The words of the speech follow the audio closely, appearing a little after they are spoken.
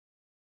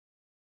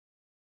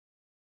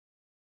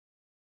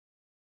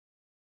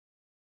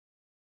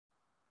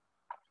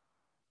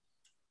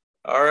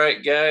All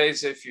right,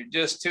 guys, if you're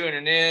just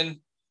tuning in,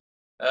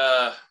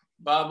 uh,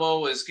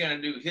 Bobo is going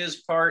to do his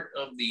part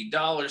of the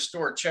dollar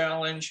store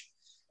challenge.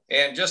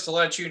 And just to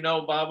let you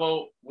know,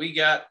 Bobo, we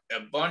got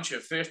a bunch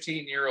of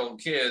 15-year-old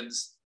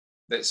kids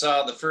that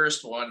saw the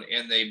first one,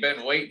 and they've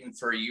been waiting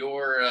for what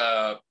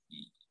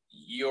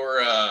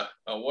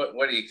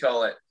do you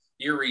call it?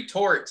 Your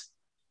retort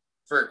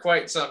for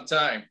quite some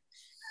time.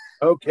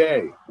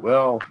 Okay,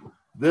 well,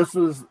 this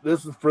is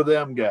for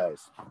them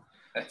guys.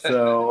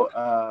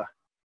 So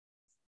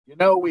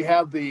we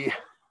have the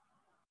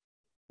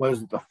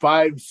the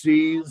 5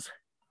 C's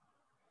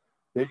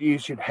that you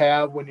should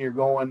have when you're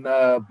going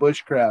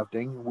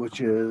bushcrafting, which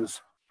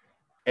is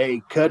a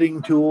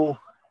cutting tool,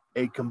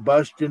 a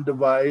combustion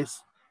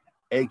device,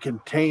 a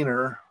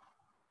container,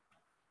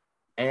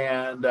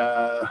 and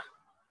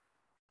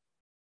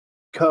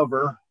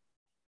cover,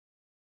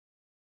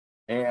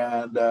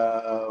 and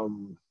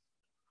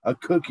a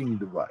cooking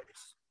device.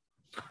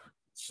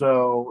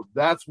 So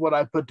that's what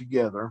I put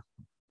together.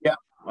 Yeah.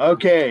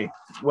 Okay.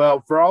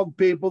 Well, for all the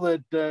people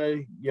that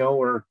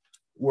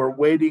were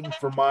waiting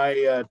for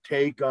my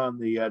take on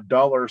the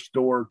dollar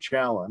store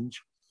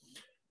challenge,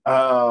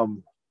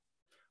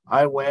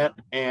 I went,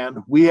 and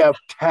we have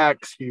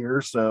tax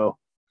here, so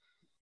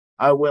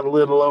I went a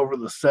little over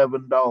the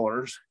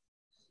 $7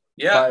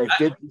 Yeah, by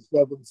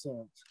 57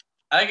 cents.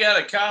 I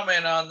got a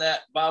comment on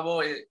that,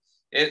 Bobo.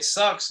 It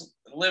sucks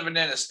living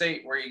in a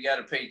state where you got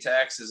to pay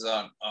taxes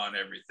on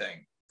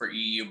everything for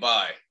you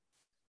buy.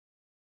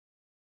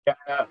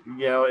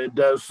 Yeah, it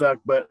does suck,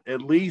 but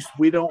at least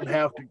we don't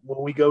have to,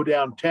 when we go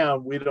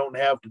downtown, we don't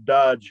have to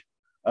dodge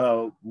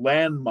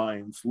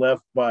landmines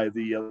left by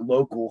the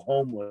local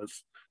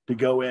homeless to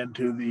go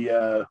into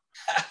the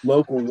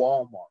local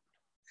Walmart.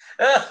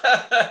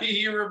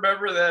 You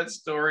remember that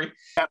story?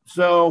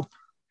 So,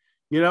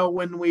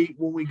 when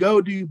we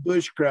go do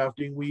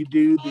bushcrafting, we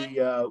do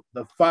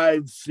the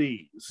 5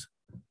 C's.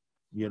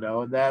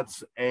 And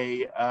that's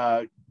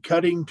a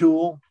cutting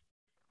tool,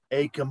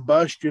 a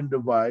combustion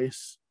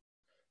device,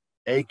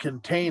 a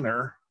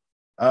container,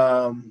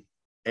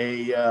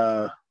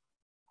 a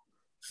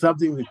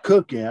something to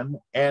cook in,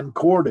 and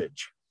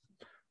cordage.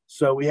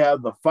 So we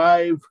have the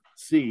 5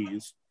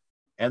 C's,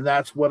 and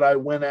that's what I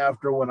went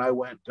after when I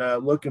went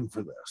looking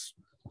for this.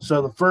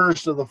 So the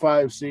first of the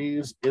 5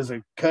 C's is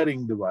a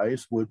cutting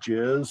device, which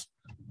is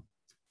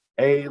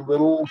a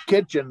little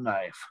kitchen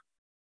knife.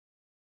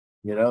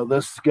 This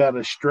has got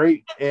a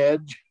straight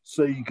edge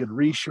so you could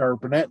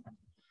resharpen it.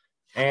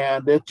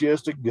 And it's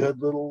just a good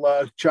little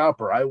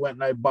chopper. I went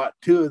and I bought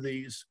 2 of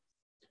these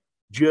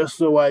just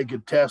so I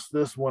could test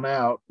this one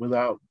out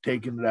without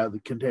taking it out of the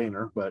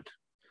container. But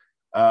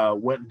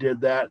went and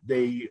did that.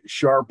 They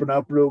sharpen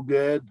up real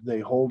good.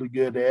 They hold a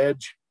good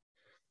edge.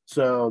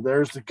 So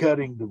there's the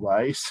cutting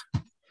device.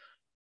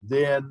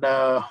 Then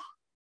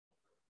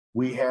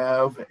we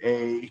have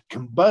a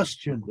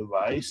combustion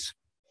device,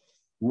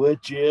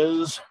 which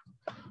is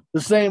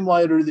the same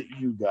lighter that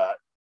you got,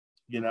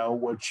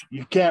 which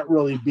you can't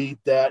really beat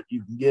that.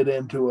 You can get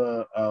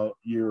into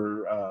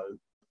your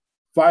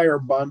fire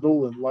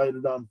bundle and light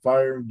it on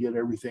fire and get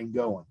everything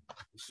going.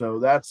 So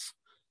that's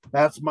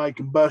my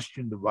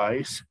combustion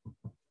device.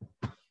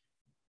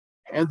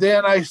 And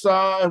then I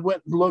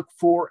went and looked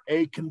for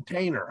a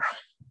container.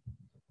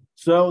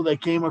 So they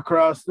came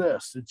across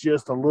this. It's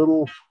just a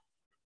little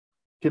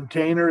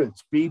container.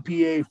 It's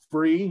BPA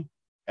free.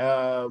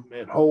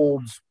 It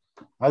holds,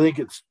 I think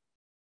it's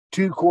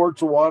 2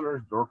 quarts of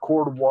water or a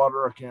quart of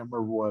water. I can't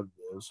remember what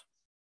it is.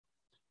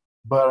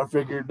 But I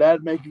figured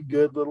that'd make a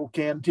good little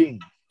canteen.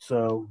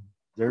 So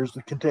there's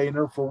the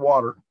container for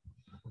water.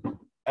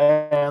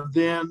 And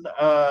then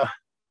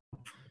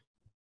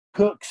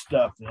cook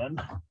stuff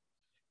in.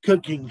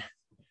 Cooking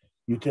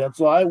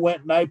utensil. I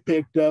went and I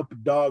picked up a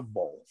dog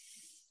bowl.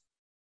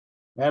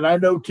 And I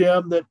know,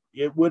 Tim, that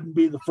it wouldn't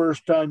be the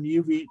first time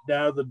you've eaten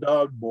out of the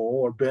dog bowl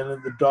or been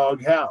in the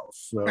dog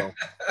house. So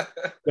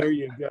there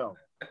you go.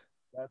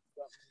 That's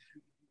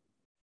something.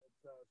 It's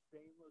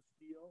stainless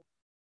steel,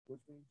 which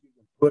means you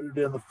can put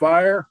it in the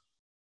fire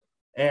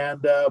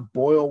and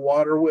boil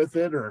water with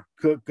it, or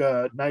cook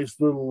a nice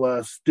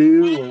little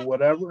stew or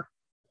whatever.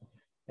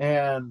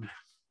 And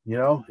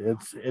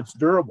it's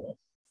durable.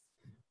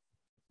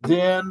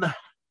 Then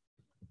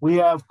we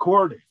have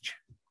cordage,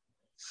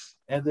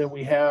 and then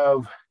we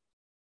have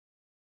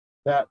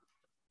that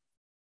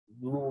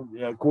little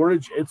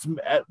cordage. It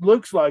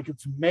looks like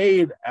it's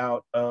made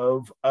out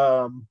of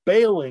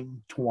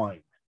baling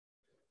twine.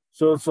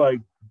 So it's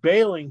like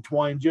baling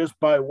twine, just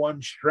by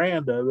one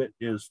strand of it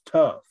is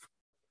tough,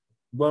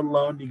 let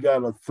alone you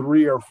got a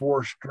 3 or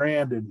 4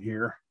 strand in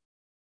here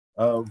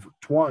of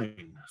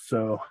twine.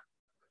 So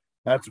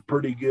that's a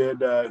pretty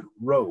good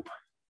rope.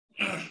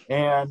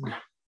 And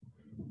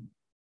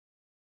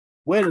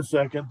wait a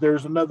second,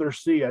 there's another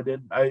C I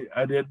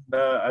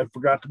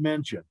forgot to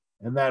mention,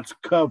 and that's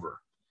cover.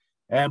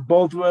 And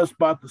both of us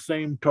bought the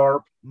same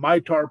tarp. My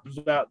tarp is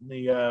out in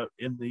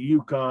the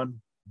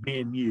Yukon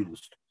being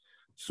used.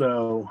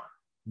 So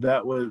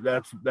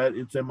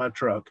it's in my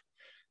truck.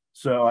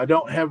 So I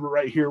don't have it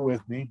right here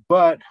with me,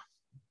 but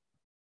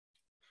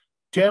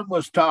Tim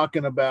was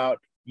talking about,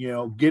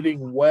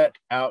 getting wet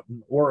out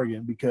in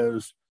Oregon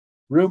because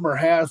rumor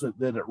has it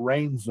that it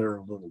rains there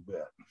a little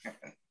bit.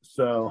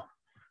 So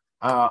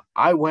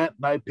I went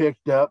and I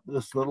picked up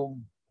this little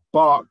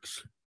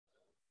box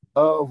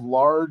of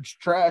large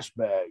trash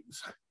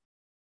bags.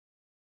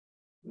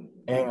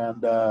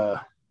 And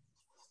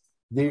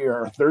they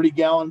are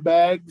 30-gallon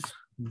bags.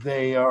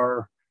 They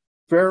are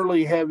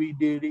fairly heavy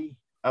duty.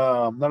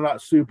 They're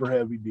not super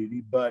heavy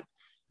duty, but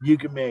you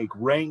can make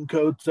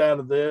raincoats out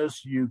of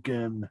this. You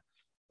can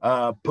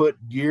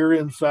put gear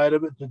inside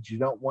of it that you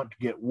don't want to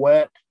get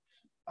wet.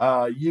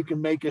 You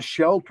can make a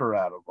shelter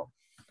out of them.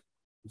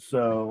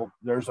 So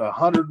there's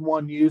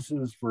 101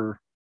 uses for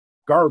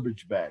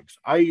garbage bags.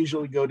 I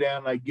usually go down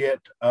and I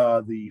get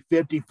the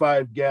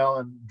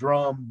 55-gallon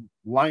drum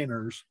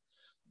liners,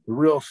 the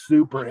real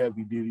super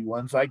heavy duty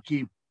ones. I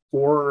keep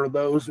 4 of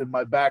those in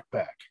my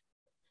backpack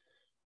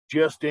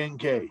just in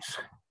case.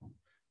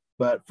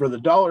 But for the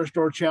dollar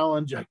store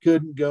challenge, I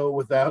couldn't go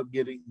without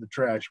getting the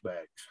trash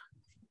bags.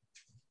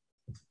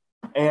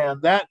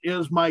 And that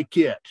is my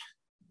kit.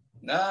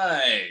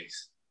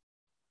 Nice.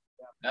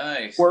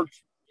 Nice.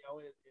 Works.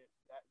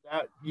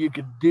 That you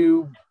could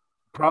do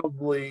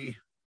probably,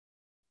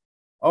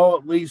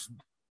 at least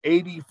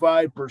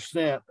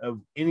 85%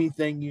 of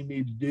anything you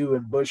need to do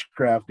in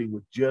bushcrafting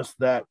with just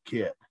that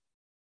kit.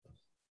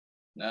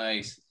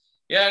 Nice.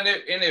 Yeah,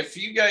 and if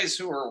you guys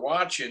who are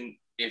watching,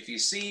 if you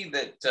see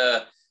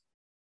that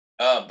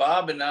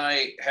Bob and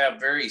I have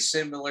very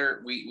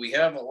similar, we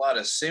have a lot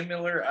of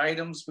similar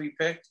items we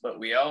picked, but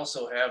we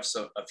also have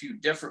a few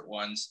different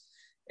ones.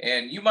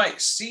 And you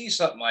might see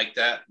something like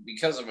that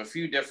because of a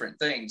few different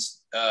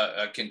things,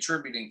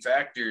 contributing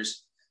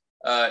factors.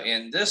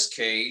 In this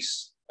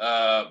case,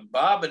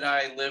 Bob and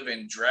I live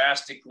in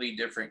drastically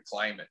different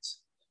climates.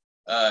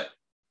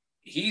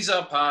 He's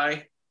up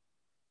high.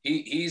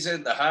 He's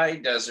in the high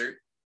desert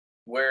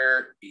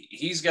where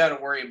he's got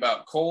to worry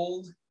about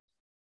cold.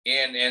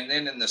 And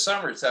then in the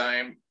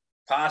summertime,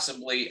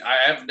 possibly, I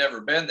have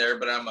never been there,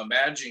 but I'm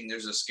imagining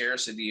there's a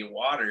scarcity of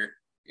water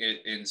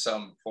in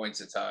some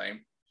points of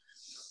time.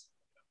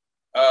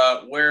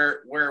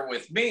 Where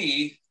with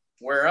me,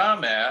 where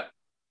I'm at,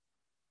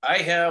 I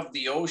have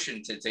the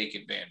ocean to take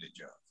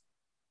advantage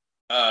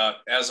of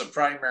as a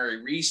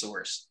primary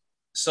resource.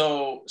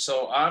 So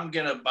I'm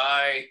gonna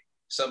buy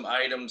some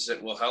items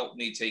that will help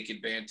me take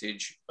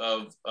advantage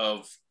of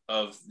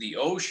the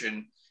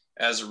ocean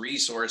as a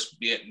resource,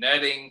 be it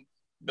netting,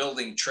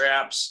 building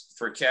traps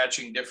for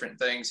catching different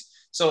things.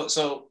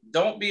 So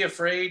don't be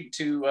afraid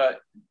to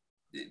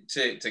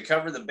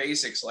cover the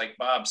basics like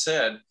Bob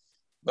said,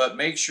 but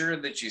make sure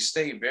that you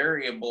stay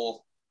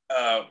variable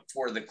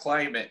for the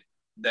climate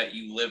that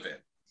you live in.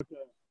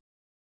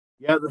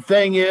 Yeah, the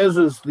thing is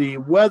the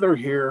weather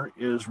here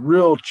is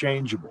real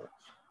changeable.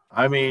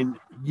 I mean,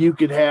 you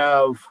could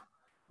have,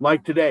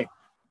 like today,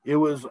 it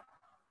was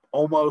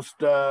almost,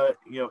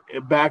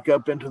 back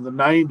up into the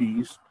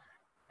 90s.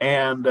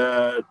 And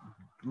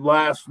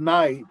last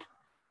night,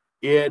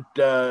 it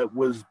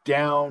was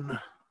down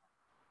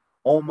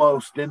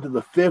almost into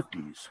the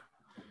 50s.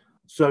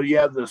 So you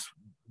have this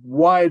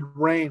wide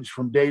range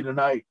from day to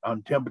night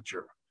on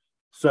temperature.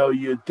 So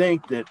you'd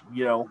think that,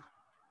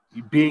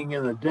 being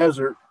in the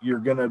desert, you're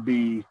going to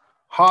be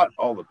hot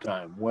all the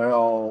time.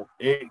 Well,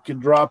 it can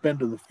drop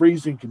into the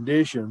freezing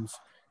conditions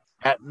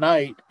at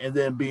night and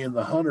then be in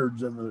the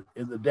hundreds in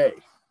the day.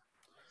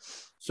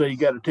 So you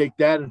got to take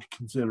that into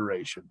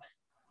consideration.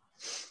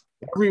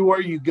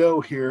 Everywhere you go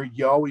here,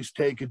 you always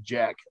take a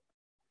jacket,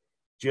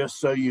 just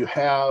so you're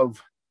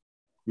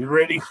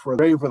ready for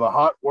the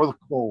hot or the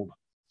cold.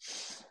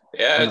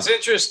 Yeah, it's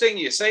interesting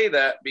you say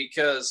that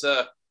because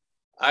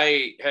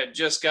I had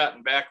just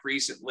gotten back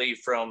recently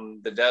from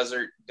the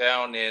desert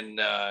down in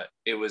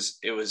it was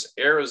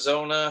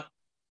Arizona,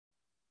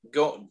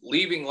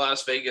 leaving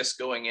Las Vegas,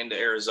 going into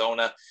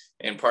Arizona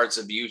and parts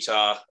of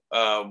Utah.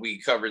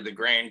 We covered the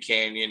Grand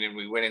Canyon and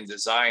we went into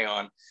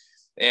Zion.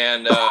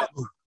 And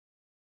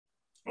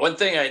one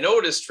thing I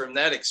noticed from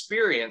that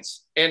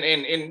experience,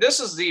 and this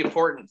is the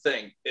important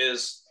thing,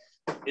 is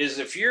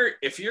if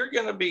you're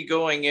going to be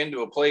going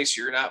into a place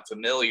you're not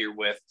familiar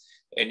with,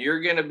 and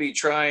you're going to be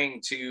trying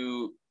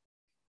to,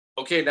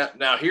 okay,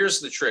 now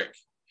here's the trick.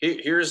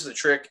 Here's the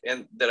trick,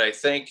 and that I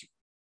think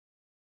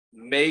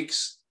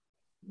makes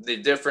the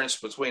difference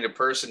between a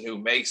person who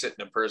makes it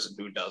and a person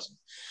who doesn't,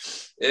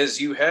 is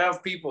you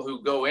have people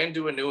who go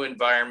into a new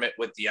environment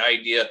with the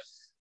idea,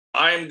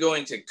 I'm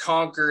going to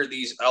conquer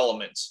these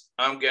elements.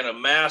 I'm going to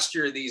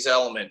master these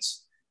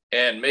elements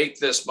and make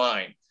this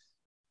mine.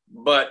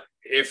 But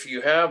if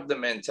you have the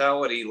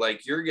mentality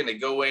like you're going to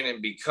go in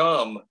and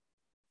become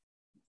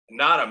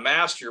not a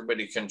master,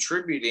 but a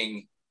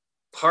contributing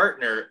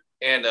partner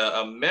and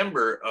a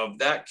member of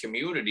that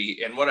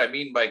community. And what I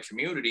mean by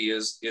community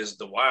is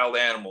the wild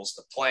animals,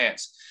 the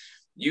plants.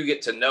 You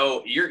get to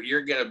know,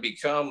 you're going to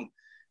become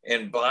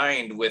and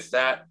bind with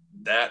that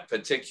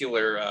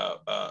particular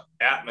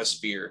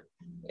atmosphere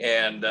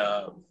and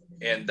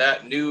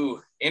that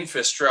new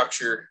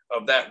infrastructure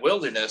of that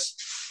wilderness.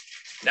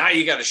 Now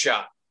you got a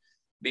shot.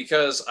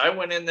 because I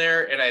went in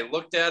there and I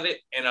looked at it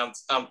and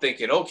I'm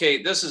thinking,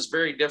 okay, this is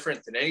very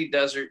different than any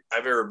desert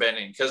I've ever been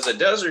in, because the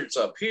deserts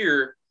up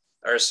here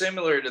are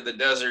similar to the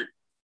desert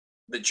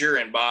that you're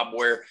in, Bob,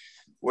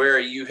 where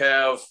you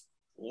have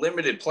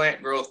limited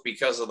plant growth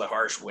because of the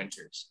harsh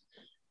winters.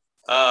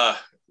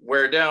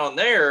 Where down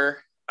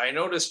there, I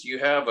noticed you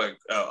have a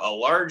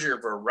larger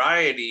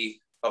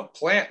variety of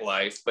plant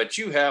life, but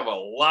you have a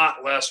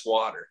lot less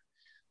water.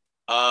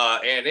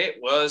 And it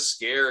was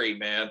scary,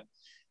 man.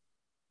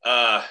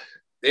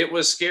 It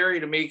was scary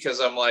to me because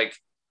I'm like,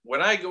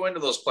 when I go into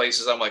those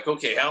places, I'm like,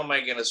 okay, how am I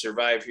going to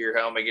survive here?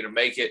 How am I going to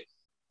make it?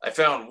 I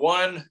found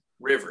one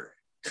river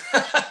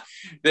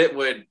that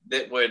would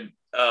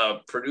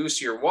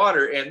produce your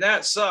water, and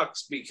that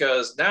sucks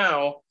because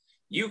now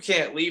you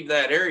can't leave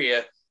that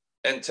area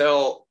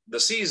until the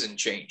season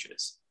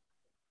changes.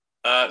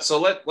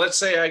 So let's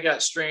say I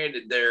got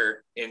stranded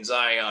there in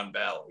Zion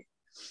Valley.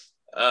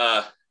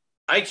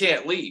 I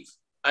can't leave.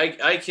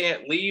 I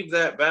can't leave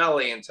that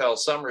valley until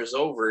summer's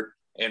over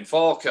and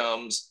fall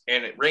comes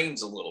and it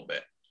rains a little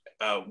bit.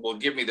 Will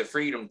give me the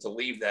freedom to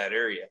leave that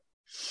area.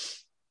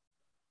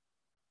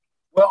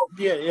 Well,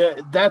 yeah,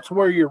 that's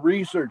where your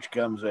research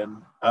comes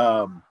in.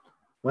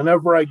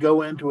 Whenever I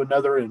go into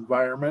another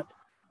environment,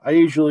 I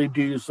usually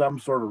do some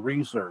sort of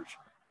research,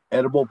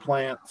 edible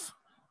plants,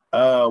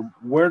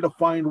 where to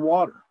find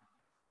water.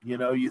 You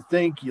know, you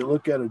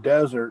look at a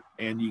desert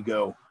and you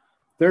go,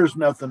 there's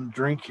nothing to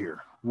drink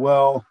here.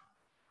 Well,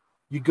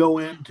 you go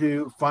in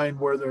to find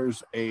where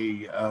there's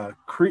a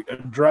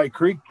dry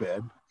creek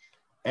bed,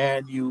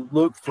 and you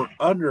look for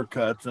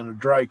undercuts in a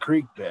dry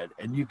creek bed,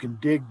 and you can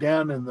dig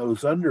down in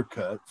those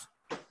undercuts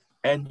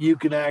and you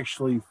can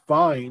actually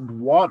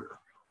find water.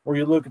 Or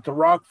you look at the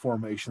rock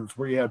formations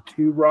where you have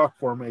two rock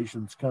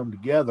formations come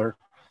together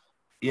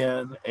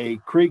in a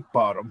creek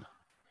bottom.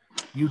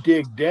 You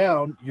dig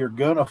down, you're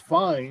going to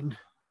find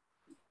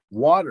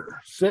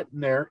water sitting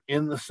there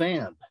in the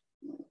sand.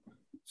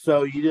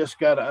 So you just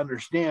got to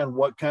understand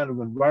what kind of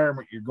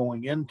environment you're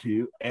going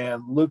into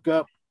and look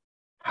up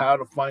how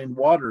to find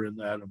water in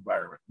that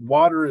environment.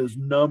 Water is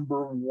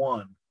number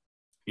one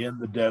in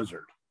the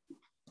desert.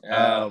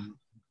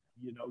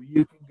 You know,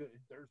 you can go,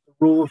 there's the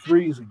rule of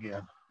threes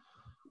again,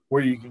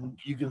 where you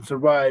can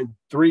survive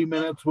 3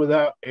 minutes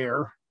without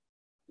air,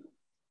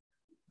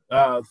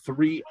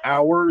 3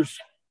 hours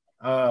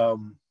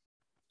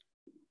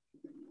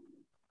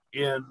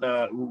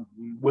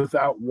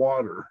without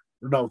water.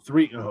 No,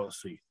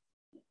 let's see,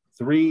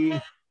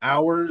 3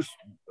 hours,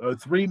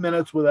 3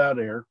 minutes without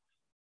air,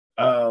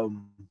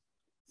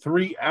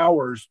 3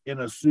 hours in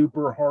a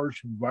super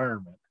harsh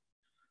environment,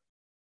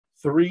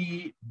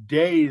 3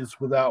 days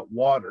without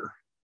water,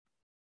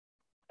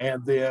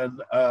 and then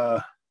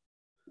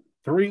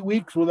 3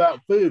 weeks without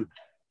food.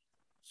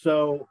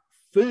 So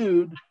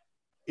food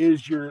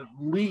is your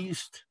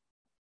least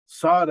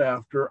sought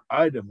after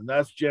item, and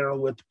that's generally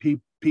what the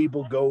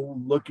people go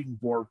looking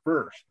for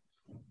first.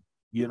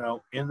 You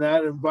know, in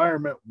that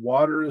environment,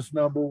 water is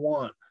number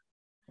one.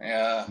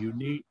 Yeah. You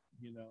need,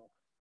 you know,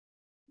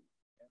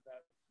 and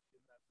that's the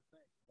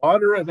thing.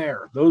 Water and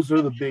air, those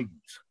are the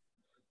biggies.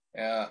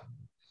 Yeah.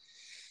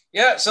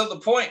 Yeah. So the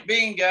point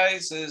being,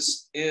 guys,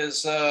 is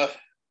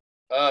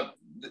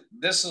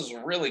this is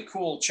a really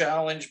cool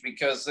challenge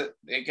because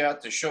it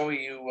got to show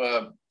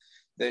you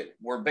that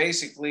we're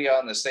basically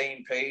on the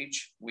same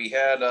page. We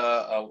had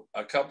a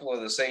couple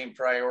of the same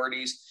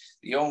priorities.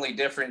 The only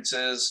difference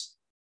is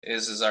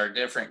our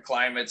different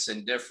climates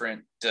and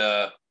different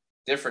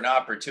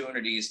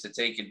opportunities to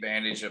take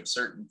advantage of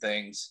certain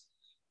things.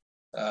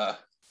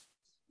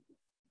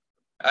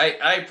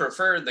 I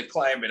prefer the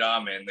climate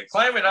I'm in. The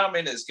climate I'm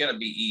in is going to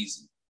be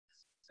easy.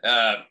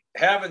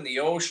 Having the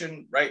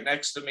ocean right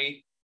next to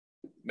me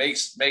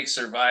makes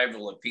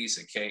survival a piece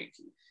of cake.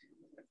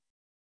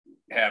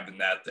 Having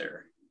that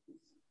there.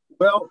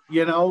 Well,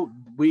 you know,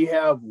 we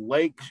have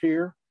lakes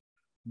here.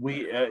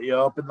 We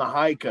up in the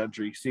high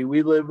country. See,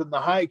 we live in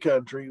the high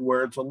country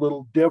where it's a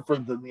little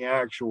different than the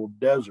actual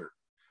desert,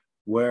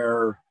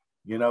 where,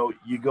 you know,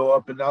 you go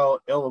up in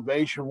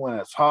elevation when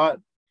it's hot,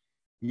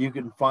 you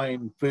can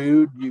find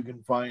food, you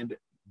can find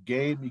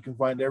game, you can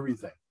find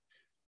everything.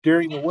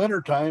 During the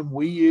wintertime,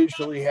 we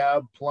usually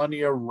have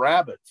plenty of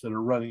rabbits that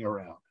are running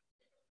around.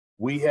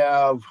 We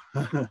have,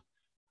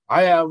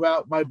 I have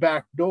out my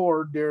back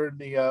door during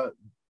the,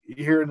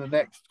 here in the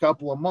next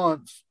couple of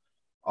months,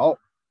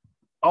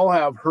 I'll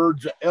have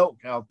herds of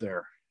elk out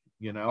there,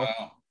 you know.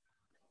 Wow.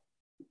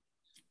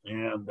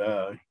 And,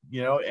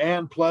 you know,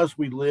 and plus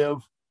we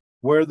live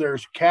where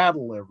there's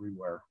cattle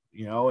everywhere,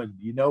 you know, and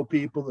you know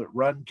people that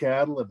run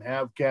cattle and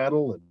have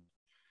cattle, and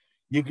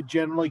you could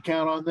generally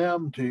count on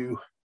them to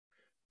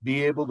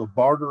be able to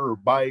barter or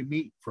buy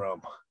meat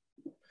from.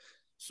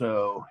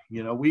 So,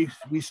 you know, we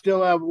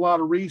still have a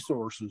lot of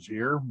resources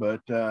here,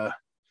 but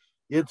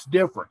it's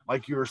different.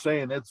 Like you were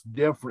saying, it's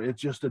different.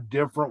 It's just a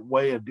different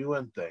way of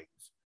doing things.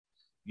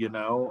 You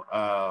know,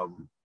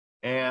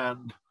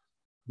 and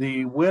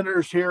the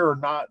winters here are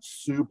not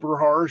super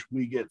harsh.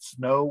 We get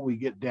snow, we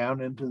get down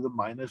into the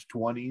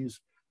 -20s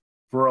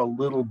for a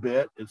little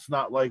bit. It's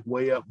not like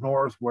way up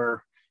north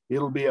where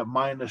it'll be at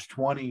minus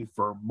 20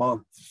 for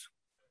months.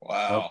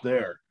 Wow. Up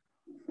there.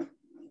 We'll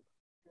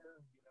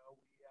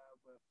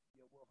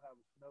have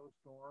a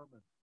snowstorm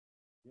and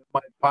it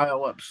might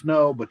pile up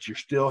snow, but you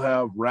still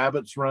have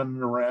rabbits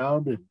running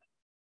around. And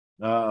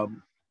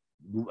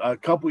a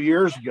couple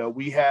years ago,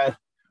 we had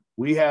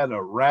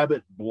a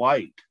rabbit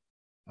blight.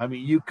 I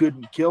mean, you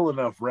couldn't kill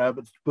enough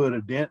rabbits to put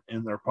a dent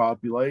in their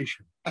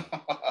population.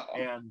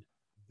 And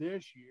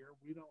this year,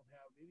 we don't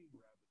have any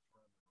rabbits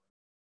running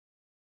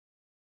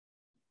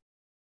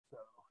around. So,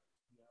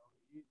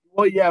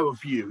 well, you have a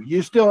few.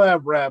 You still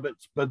have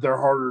rabbits, but they're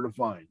harder to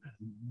find.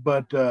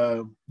 But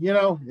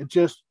it's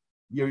just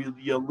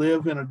you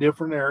live in a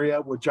different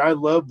area, which I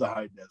love the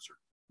high desert.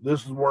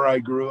 This is where I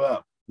grew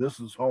up. This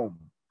is home.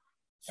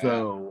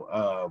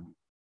 So,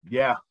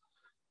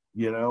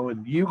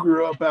 and you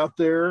grew up out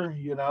there,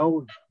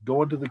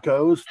 going to the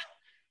coast.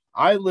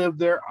 I lived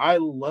there. I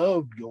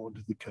loved going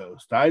to the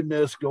coast. I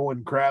miss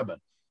going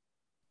crabbing,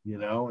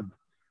 and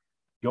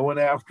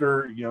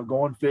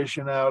going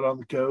fishing out on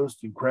the coast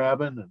and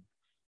crabbing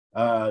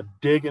and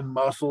digging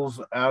mussels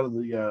out of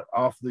the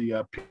off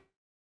the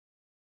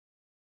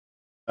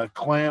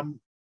clam.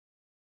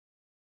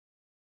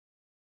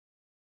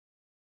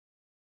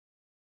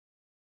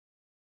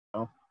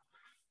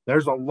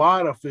 There's a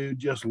lot of food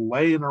just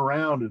laying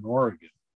around in Oregon.